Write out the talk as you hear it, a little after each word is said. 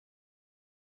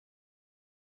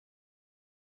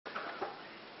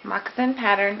Moccasin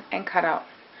pattern and cutout.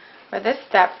 For this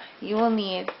step, you will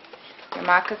need your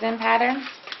moccasin pattern,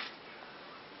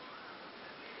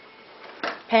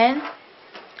 pen,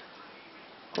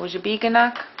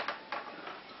 Ojibwe,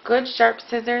 good sharp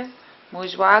scissors,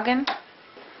 Mujwagan,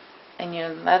 and your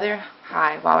leather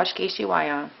hide,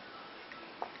 Wawashkeshiwayan.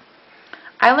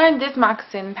 I learned this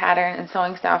moccasin pattern and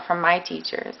sewing style from my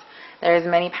teachers. There's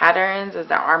many patterns as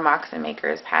there are moccasin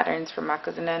makers. Patterns for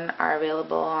Makizin are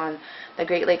available on the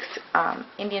Great Lakes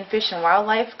Indian Fish and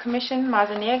Wildlife Commission,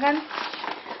 Makizinikewin,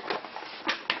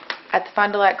 at the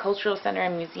Fond du Lac Cultural Center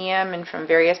and Museum, and from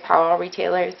various powwow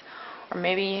retailers, or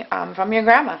maybe from your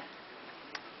grandma.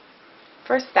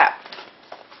 First step.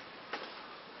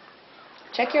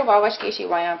 Check your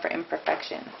Wawashkeshiwayan for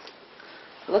imperfections.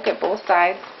 Look at both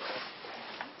sides.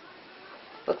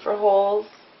 Look for holes.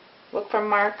 Look for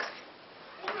marks.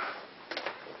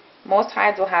 Most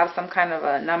hides will have some kind of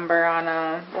a number on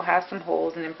them, will have some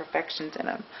holes and imperfections in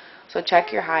them. So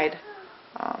check your hide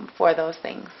for those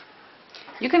things.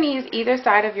 You can use either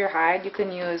side of your hide. You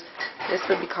can use, this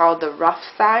would be called the rough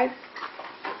side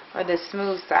or the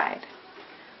smooth side.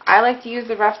 I like to use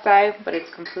the rough side, but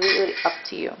it's completely up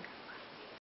to you.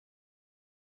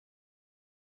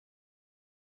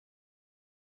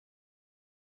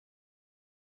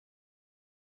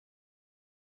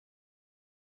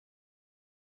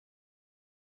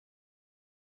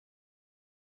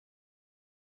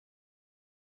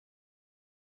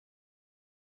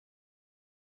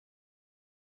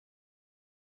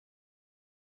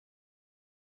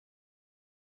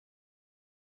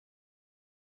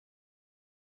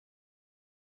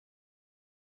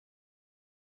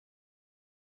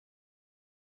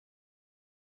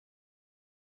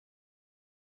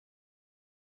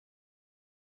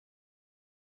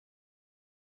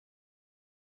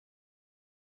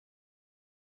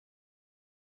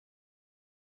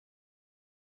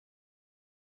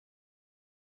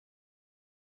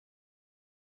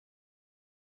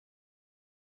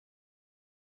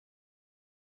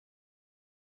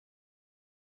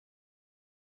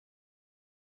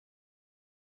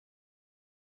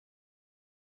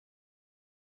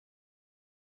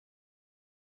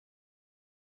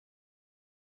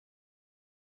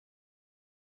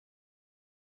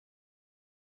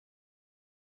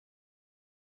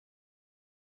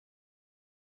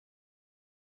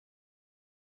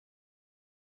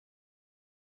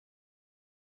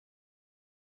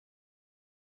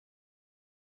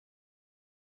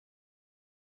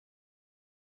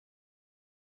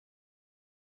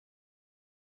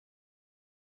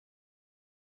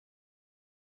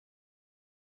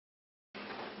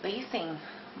 Lacing,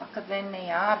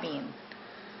 Makizinikewin.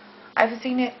 I've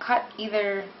seen it cut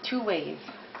either two ways.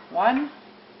 One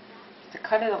is to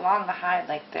cut it along the hide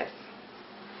like this.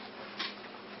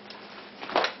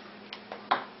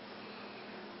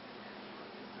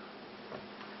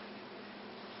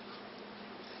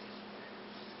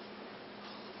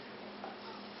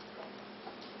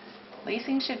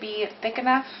 Lacing should be thick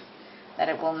enough that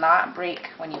it will not break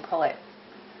when you pull it.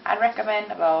 I'd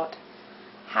recommend about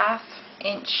 1/2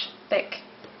 inch thick.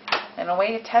 And a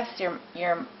way to test your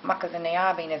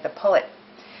Makizinikewin is to pull it.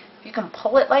 If you can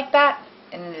pull it like that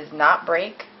and it does not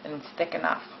break, then it's thick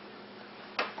enough.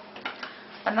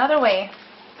 Another way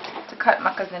to cut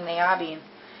Makizinikewin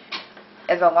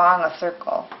is along a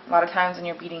circle. A lot of times when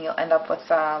you're beating, you'll end up with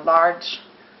a large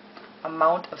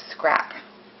amount of scrap.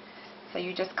 So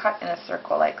you just cut in a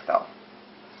circle like so.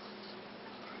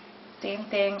 Same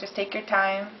thing, just take your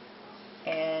time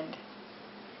and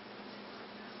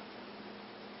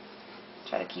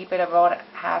try to keep it about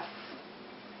 1/3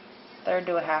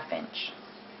 to 1/2 inch.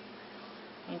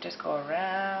 You just go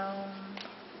around.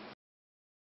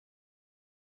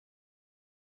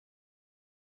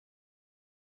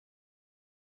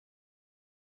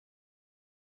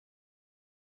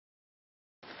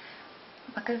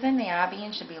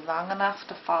 Makizinikewin should be long enough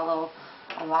to follow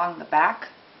along the back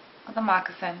of the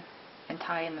moccasin and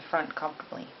tie in the front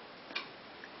comfortably.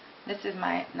 This is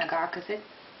my nagakasit.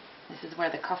 This is where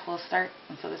the cuff will start,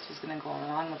 and so this is going to go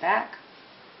along the back.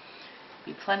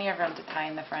 Be plenty of room to tie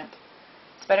in the front.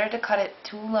 It's better to cut it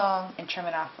too long and trim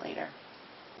it off later.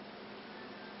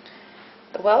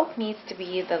 The welt needs to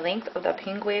be the length of the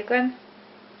penguin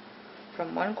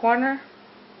from one corner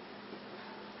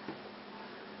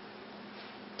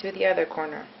to the other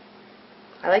corner.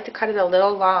 I like to cut it a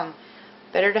little long.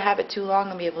 Better to have it too long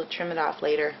and be able to trim it off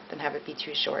later than have it be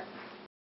too short.